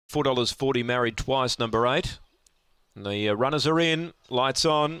$4.40 Married Twice, number 8. And the runners are in. Lights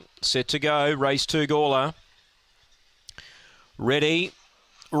on. Set to go. Race 2 Gawler. Ready.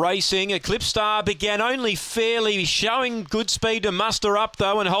 Racing. Eclipse Star began only fairly, showing good speed to muster up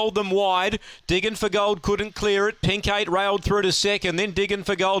though and hold them wide. Digging for Gold couldn't clear it. Pink 8 railed through to second, then Digging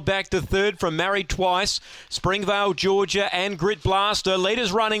for Gold back to third from Married Twice. Springvale, Georgia and Grit Blaster.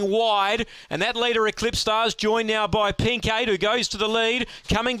 Leaders running wide, and that leader Eclipse Star's joined now by Pink 8, who goes to the lead.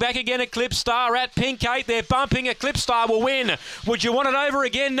 Coming back again, Eclipse Star at Pink 8. They're bumping. Eclipse Star will win. Would you want it over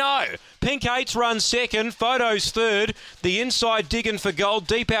again? No. Pink 8's run second, Photo's third. The inside Digging for Gold,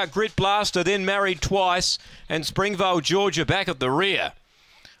 deep out Grit Blaster, then Married Twice, and Springvale, Georgia back at the rear.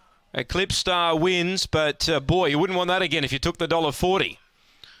 Eclipse Star wins, but boy, you wouldn't want that again if you took the $1.40.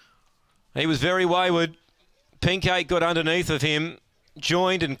 He was very wayward. Pink 8 got underneath of him,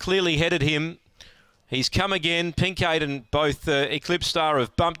 joined and clearly headed him. He's come again. Pink 8 and both Eclipse Star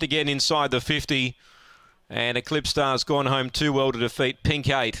have bumped again inside the 50, and Eclipse Star's gone home too well to defeat Pink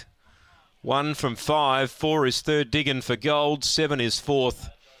 8. 1 from 5, 4 is third, Digging for Gold, 7 is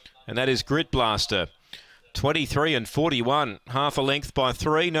fourth, and that is Grit Blaster. 23 and 41, half a length by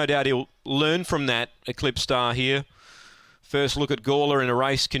 3. No doubt he'll learn from that, Eclipse Star here. First look at Gawler in a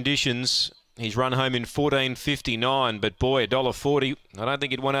race conditions. He's run home in 14.59, but boy, $1.40. I don't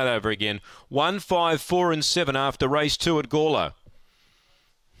think he'd want that over again. 1, 5, 4 and 7 after race 2 at Gawler.